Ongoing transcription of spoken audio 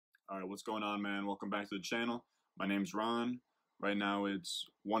Alright, what's going on, man? Welcome back to the channel. My name's Ron. Right now it's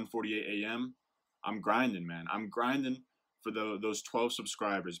 1:48 a.m. I'm grinding, man. I'm grinding for those 12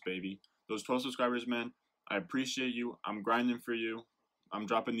 subscribers, baby. Those 12 subscribers, man. I appreciate you. I'm grinding for you. I'm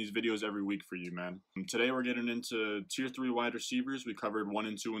dropping these videos every week for you, man. And today we're getting into Tier 3 wide receivers. We covered 1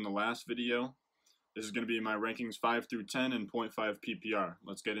 and 2 in the last video. This is going to be my rankings 5 through 10 and 0.5 PPR.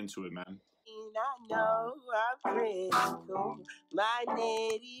 Let's get into it, man. I know I'm pretty cool. My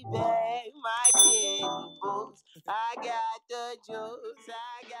nitty bag, my kitty boots. I got the juice,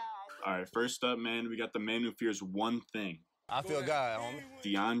 I got. Alright, first up, man, we got the man who fears one thing. I feel God, homie.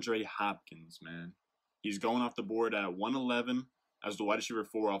 DeAndre Hopkins, man. He's going off the board at 111 as the wide receiver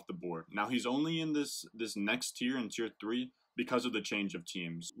 4 off the board. Now, he's only in this next tier, in tier 3, because of the change of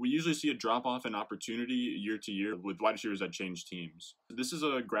teams. We usually see a drop-off in opportunity year to year with wide receivers that change teams. This is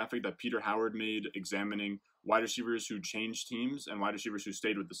a graphic that Peter Howard made examining wide receivers who changed teams and wide receivers who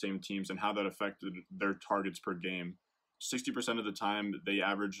stayed with the same teams and how that affected their targets per game. 60% of the time, they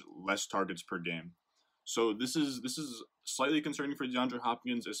average less targets per game. So this is slightly concerning for DeAndre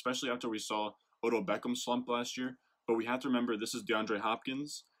Hopkins, especially after we saw Odell Beckham slump last year. But we have to remember this is DeAndre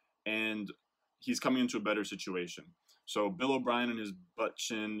Hopkins, and he's coming into a better situation. So Bill O'Brien and his butt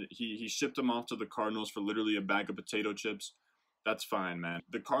chin, he shipped him off to the Cardinals for literally a bag of potato chips. That's fine, man.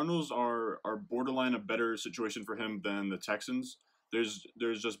 The Cardinals are borderline a better situation for him than the Texans. There's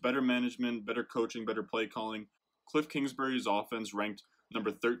just better management, better coaching, better play calling. Cliff Kingsbury's offense ranked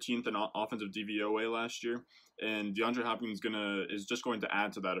number 13th in offensive DVOA last year, and DeAndre Hopkins is just going to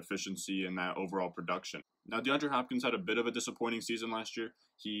add to that efficiency and that overall production. Now, DeAndre Hopkins had a bit of a disappointing season last year.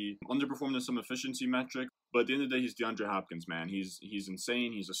 He underperformed in some efficiency metric, but at the end of the day, he's DeAndre Hopkins, man. He's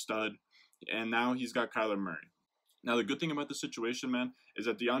insane. He's a stud, and now he's got Kyler Murray. Now, the good thing about this situation, man, is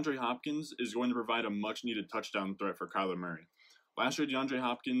that DeAndre Hopkins is going to provide a much-needed touchdown threat for Kyler Murray. Last year, DeAndre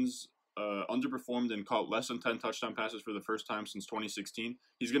Hopkins underperformed and caught less than 10 touchdown passes for the first time since 2016.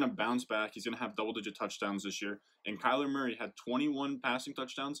 He's going to bounce back. He's going to have double-digit touchdowns this year. And Kyler Murray had 21 passing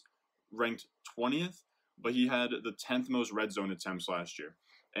touchdowns, ranked 20th, but he had the 10th most red zone attempts last year.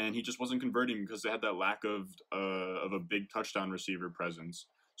 And he just wasn't converting because they had that lack of a big touchdown receiver presence.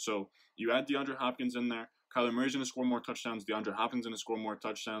 So you add DeAndre Hopkins in there. Kyler Murray's going to score more touchdowns. DeAndre Hopkins going to score more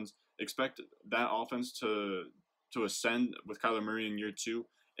touchdowns. Expect that offense to ascend with Kyler Murray in year 2.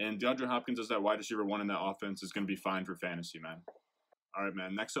 And DeAndre Hopkins as that wide receiver 1 in that offense is going to be fine for fantasy, man. All right,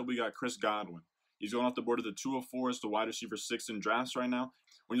 man. Next up, we got Chris Godwin. He's going off the board of the 204 as the wide receiver 6 in drafts right now.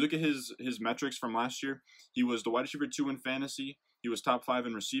 When you look at his metrics from last year, he was the wide receiver 2 in fantasy. He was top 5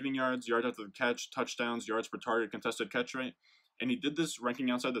 in receiving yards, yards after the catch, touchdowns, yards per target, contested catch rate. And he did this ranking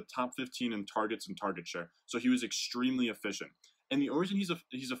outside the top 15 in targets and target share. So he was extremely efficient. And the reason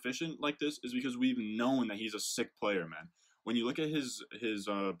he's efficient like this is because we've known that he's a sick player, man. When you look at his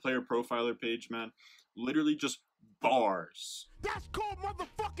player profiler page, man, literally just bars. That's called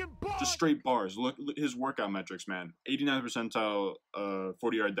motherfucking bars. Just straight bars. Look his workout metrics, man. 89th percentile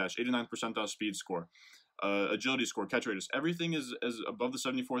 40-yard dash, 89th percentile speed score, agility score, catch radius. Everything is above the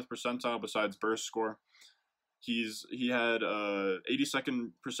 74th percentile besides burst score. He had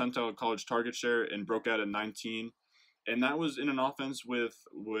 82nd percentile college target share and broke out at 19. And that was in an offense with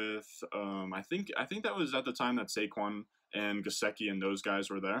I think that was at the time that Saquon and Gesicki and those guys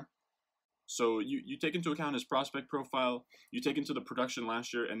were there. So you take into account his prospect profile, you take into the production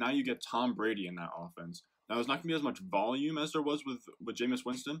last year, and now you get Tom Brady in that offense. Now, there's not going to be as much volume as there was with Jameis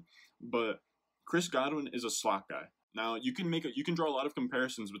Winston, but Chris Godwin is a slot guy. Now, you can draw a lot of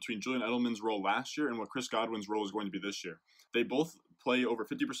comparisons between Julian Edelman's role last year and what Chris Godwin's role is going to be this year. They both play over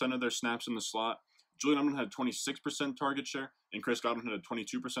 50% of their snaps in the slot. Julian Edelman had 26% target share, and Chris Godwin had a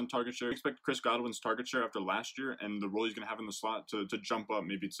 22% target share. I expect Chris Godwin's target share after last year and the role he's going to have in the slot to jump up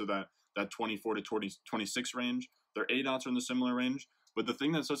maybe to that 24 to 26 range. Their ADOTs are in the similar range. But the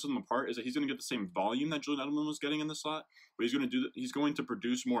thing that sets them apart is that he's going to get the same volume that Julian Edelman was getting in the slot, but he's going to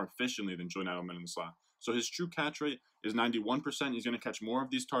produce more efficiently than Julian Edelman in the slot. So his true catch rate is 91%. He's going to catch more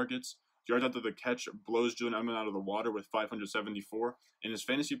of these targets. Yards after the catch blows Julian Edelman out of the water with 574, and his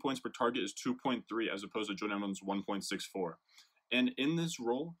fantasy points per target is 2.3 as opposed to Julian Edelman's 1.64. And in this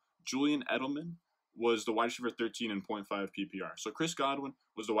role, Julian Edelman was the wide receiver 13 in 0.5 PPR. So Chris Godwin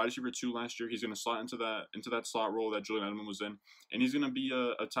was the wide receiver 2 last year. He's going to slot into that slot role that Julian Edelman was in, and he's going to be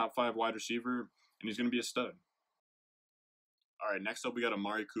a top 5 wide receiver, and he's going to be a stud. All right, next up we got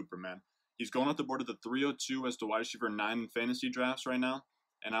Amari Cooper, man. He's going off the board of the 302 as the wide receiver 9 in fantasy drafts right now.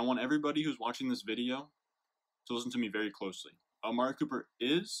 And I want everybody who's watching this video to listen to me very closely. Amari Cooper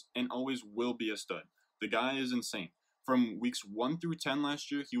is and always will be a stud. The guy is insane. From weeks 1 through 10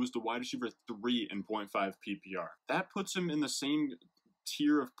 last year, he was the wide receiver 3 in 0.5 PPR. That puts him in the same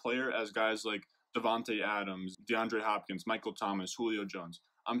tier of player as guys like Devontae Adams, DeAndre Hopkins, Michael Thomas, Julio Jones.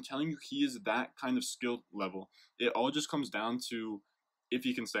 I'm telling you, he is that kind of skill level. It all just comes down to if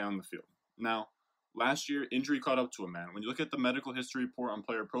he can stay on the field. Now, last year, injury caught up to him, man. When you look at the medical history report on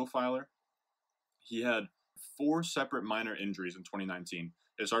Player Profiler, he had 4 separate minor injuries in 2019.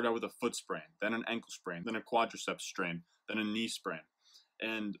 It started out with a foot sprain, then an ankle sprain, then a quadriceps strain, then a knee sprain.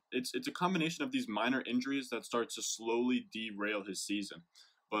 And it's a combination of these minor injuries that starts to slowly derail his season.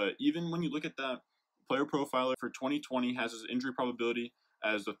 But even when you look at that, Player Profiler for 2020 has his injury probability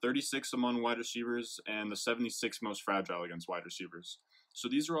as the 36th among wide receivers and the 76th most fragile against wide receivers. So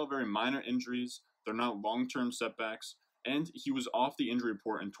these are all very minor injuries. They're not long-term setbacks. And he was off the injury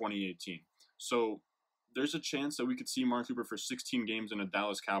report in 2018. So there's a chance that we could see Amari Cooper for 16 games in a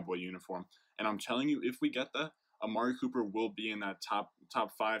Dallas Cowboy uniform. And I'm telling you, if we get that, Amari Cooper will be in that top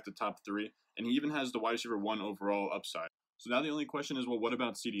 5 to top 3. And he even has the wide receiver 1 overall upside. So now the only question is, well, what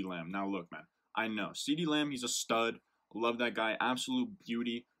about CeeDee Lamb? Now look, man, I know. CeeDee Lamb, he's a stud. Love that guy. Absolute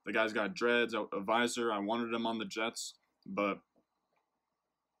beauty. The guy's got dreads, a visor. I wanted him on the Jets. But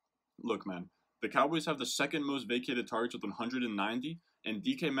look, man, the Cowboys have the second most vacated targets with 190. And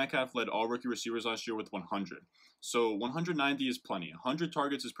DK Metcalf led all rookie receivers last year with 100. So 190 is plenty. 100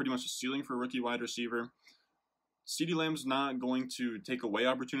 targets is pretty much a ceiling for a rookie wide receiver. CeeDee Lamb's not going to take away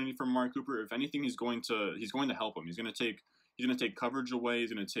opportunity from Amari Cooper. If anything, he's going to help him. He's going to take coverage away.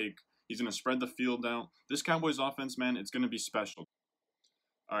 He's going to spread the field out. This Cowboys offense, man, it's going to be special.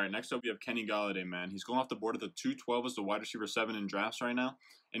 All right, next up we have Kenny Golladay, man. He's going off the board at the 212 as the wide receiver 7 in drafts right now,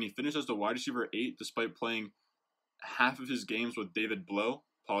 and he finished as the wide receiver 8 despite playing half of his games with David Blough,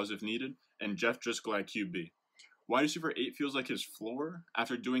 pause if needed, and Jeff Driscoll at QB. Wide receiver 8 feels like his floor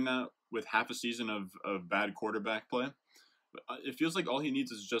after doing that with half a season of bad quarterback play. It feels like all he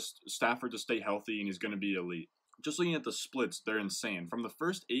needs is just Stafford to stay healthy and he's going to be elite. Just looking at the splits, they're insane. From the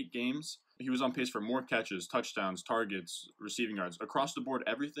first 8 games, he was on pace for more catches, touchdowns, targets, receiving yards, across the board,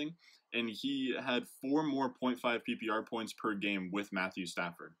 everything. And he had 4 more 0.5 PPR points per game with Matthew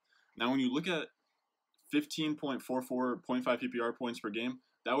Stafford. Now, when you look at 15.44 0.5 PPR points per game,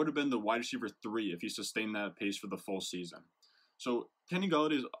 that would have been the wide receiver 3 if he sustained that pace for the full season. So Kenny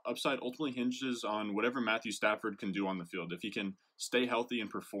Galladay's upside ultimately hinges on whatever Matthew Stafford can do on the field, if he can stay healthy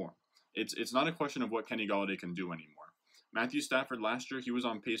and perform. It's not a question of what Kenny Golladay can do anymore. Matthew Stafford last year, he was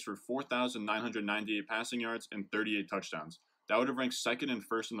on pace for 4,998 passing yards and 38 touchdowns. That would have ranked second and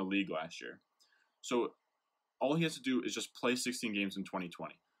first in the league last year. So all he has to do is just play 16 games in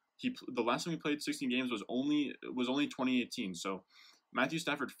 2020. The last time he played 16 games was only 2018. So Matthew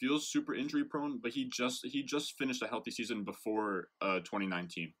Stafford feels super injury prone, but he just finished a healthy season before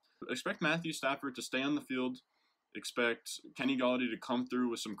 2019. Expect Matthew Stafford to stay on the field. Expect Kenny Golladay to come through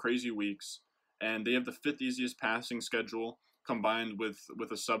with some crazy weeks, and they have the 5th easiest passing schedule combined with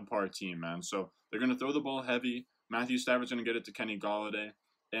a subpar team, man. So they're going to throw the ball heavy. Matthew Stafford's going to get it to Kenny Golladay,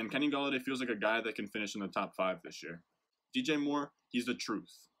 and Kenny Golladay feels like a guy that can finish in the top 5 this year. DJ Moore, he's the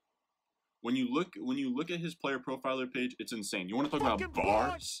truth. When you look at his player profiler page, it's insane. You want to talk about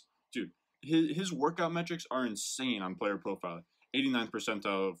bars? Dude, his workout metrics are insane on player profiler. 89th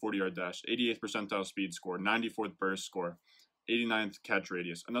percentile 40-yard dash, 88th percentile speed score, 94th burst score, 89th catch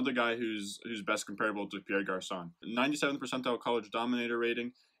radius. Another guy who's best comparable to Pierre Garçon. 97th percentile college dominator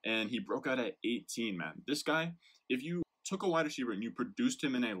rating, and he broke out at 18, man. This guy, if you took a wide receiver and you produced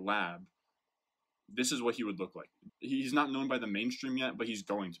him in a lab, this is what he would look like. He's not known by the mainstream yet, but he's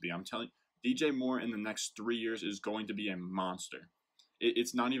going to be. I'm telling you, DJ Moore in the next 3 years is going to be a monster.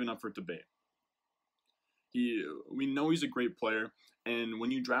 It's not even up for debate. We know he's a great player, and when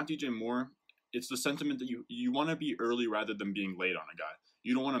you draft DJ Moore, it's the sentiment that you want to be early rather than being late on a guy.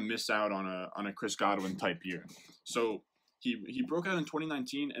 You don't want to miss out on a Chris Godwin type year. So he broke out in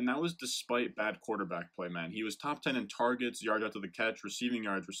 2019, and that was despite bad quarterback play, man. He was top 10 in targets, yards after the catch, receiving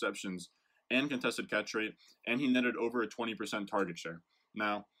yards, receptions, and contested catch rate, and he netted over a 20% target share.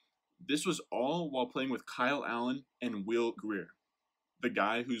 Now, this was all while playing with Kyle Allen and Will Grier, the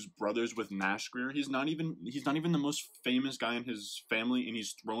guy who's brothers with Nash Grier. He's not even the most famous guy in his family, and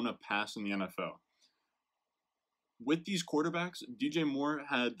he's thrown a pass in the NFL. With these quarterbacks, DJ Moore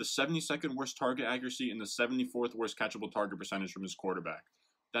had the 72nd worst target accuracy and the 74th worst catchable target percentage from his quarterback.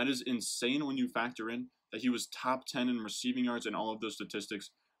 That is insane when you factor in that he was top 10 in receiving yards and all of those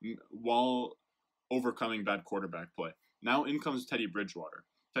statistics while overcoming bad quarterback play. Now in comes Teddy Bridgewater.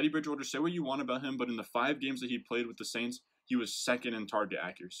 Teddy Bridgewater, say what you want about him, but in the 5 games that he played with the Saints, he was second in target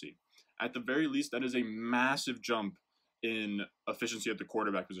accuracy. At the very least, that is a massive jump in efficiency at the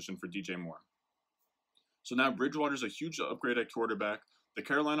quarterback position for DJ Moore. So now Bridgewater's a huge upgrade at quarterback. The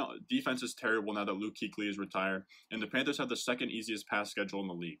Carolina defense is terrible now that Luke Kuechly is retired, and the Panthers have the second easiest pass schedule in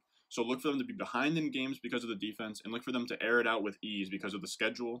the league. So look for them to be behind in games because of the defense, and look for them to air it out with ease because of the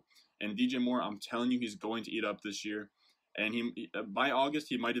schedule. And DJ Moore, I'm telling you, he's going to eat up this year. And by August,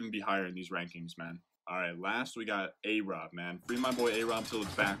 he might even be higher in these rankings, man. All right, last we got A-Rob, man. Free my boy A-Rob till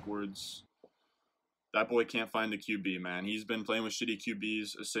it's backwards. That boy can't find the QB, man. He's been playing with shitty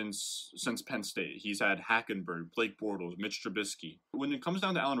QBs since Penn State. He's had Hackenberg, Blake Bortles, Mitch Trubisky. When it comes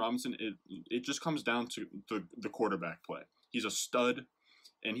down to Allen Robinson, it just comes down to the quarterback play. He's a stud,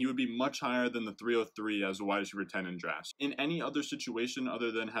 and he would be much higher than the 303 as a wide receiver 10 in drafts. In any other situation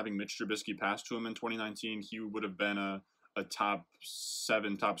other than having Mitch Trubisky pass to him in 2019, he would have been a top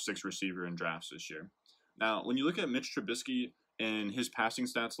 7, top 6 receiver in drafts this year. Now, when you look at Mitch Trubisky and his passing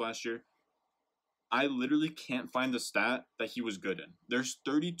stats last year, I literally can't find the stat that he was good in. There's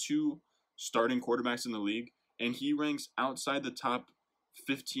 32 starting quarterbacks in the league, and he ranks outside the top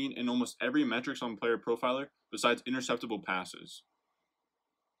 15 in almost every metrics on Player Profiler besides interceptable passes.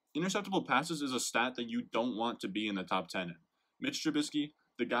 Interceptable passes is a stat that you don't want to be in the top 10 in. Mitch Trubisky,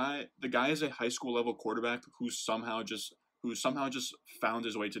 the guy is a high school level quarterback who somehow just found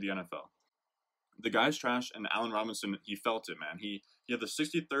his way to the NFL. The guy's trash, and Allen Robinson, he felt it, man. He had the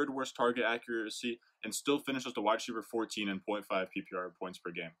 63rd worst target accuracy and still finished as the wide receiver 14 in 0.5 PPR points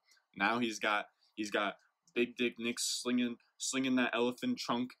per game. Now he's got Big Dick Nick slinging that elephant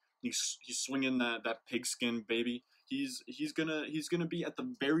trunk. He's swinging that pigskin baby. He's gonna be at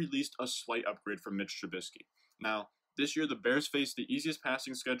the very least a slight upgrade from Mitch Trubisky. Now this year the Bears face the easiest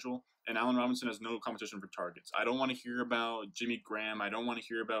passing schedule, and Allen Robinson has no competition for targets. I don't want to hear about Jimmy Graham. I don't want to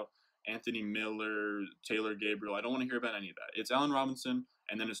hear about Anthony Miller, Taylor Gabriel. I don't want to hear about any of that. It's Allen Robinson,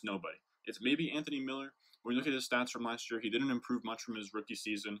 and then it's nobody. It's maybe Anthony Miller. When you look at his stats from last year, he didn't improve much from his rookie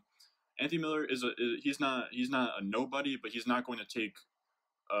season. Anthony Miller he's not a nobody, but he's not going to take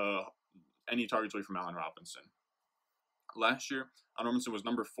any targets away from Allen Robinson. Last year, Allen Robinson was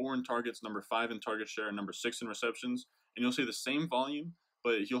number 4 in targets, number 5 in target share, and number 6 in receptions. And you'll see the same volume,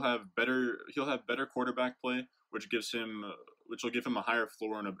 but he'll have better quarterback play, which will give him a higher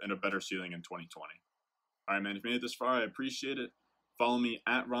floor and a better ceiling in 2020. All right, man. If you made it this far, I appreciate it. Follow me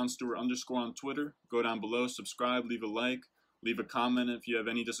at @RonStewart_ on Twitter. Go down below, subscribe, leave a like, leave a comment if you have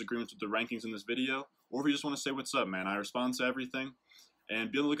any disagreements with the rankings in this video, or if you just want to say what's up, man. I respond to everything.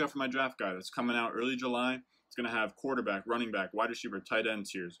 And be on the lookout for my draft guide that's coming out early July. It's going to have quarterback, running back, wide receiver, tight end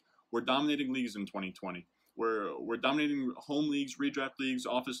tiers. We're dominating leagues in 2020. We're dominating home leagues, redraft leagues,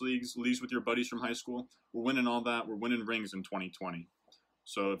 office leagues, leagues with your buddies from high school. We're winning all that. We're winning rings in 2020.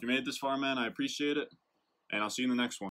 So if you made it this far, man, I appreciate it. And I'll see you in the next one.